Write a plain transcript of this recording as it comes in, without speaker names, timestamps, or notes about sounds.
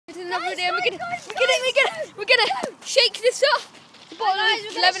over there. We're gonna shake this up. The bottle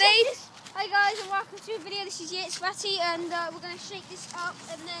of lemonade. Hi guys, and welcome to a video. This is Yates Ratty, and we're gonna shake this up,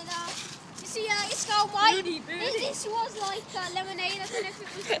 and then you see it's gone white. This was like lemonade. I don't know if it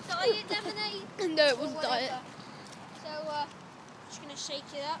was diet lemonade. No, it wasn't diet. So just gonna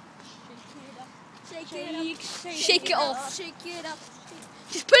shake it up. Shake it off. Shake it up.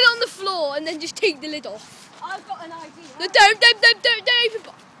 Just put it on the floor and then just take the lid off. I've got an idea. No, don't even.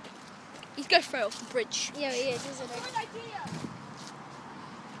 He's going to throw it off the bridge. Yeah, he is, isn't he? Good idea.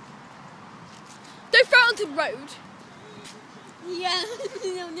 Don't throw it onto the road. Yeah.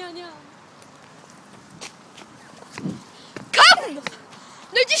 No. Come!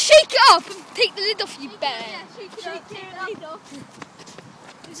 No, just shake it up and take the lid off, you bear. Yeah, shake it up.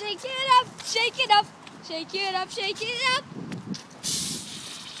 Shake it up. Shake it up. Shake it up. Shake it up.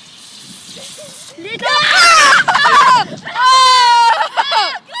 Lid off!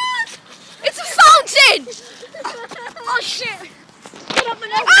 It's a fountain! Oh shit! Get up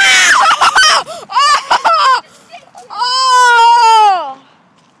and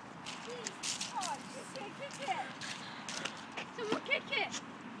Someone kick it.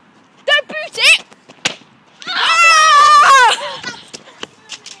 Don't boot it!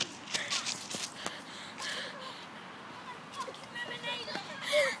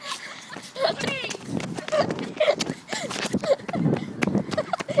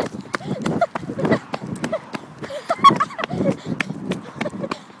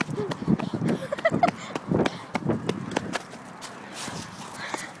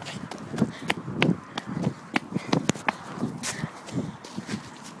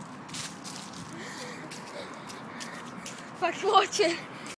 Thanks for watching.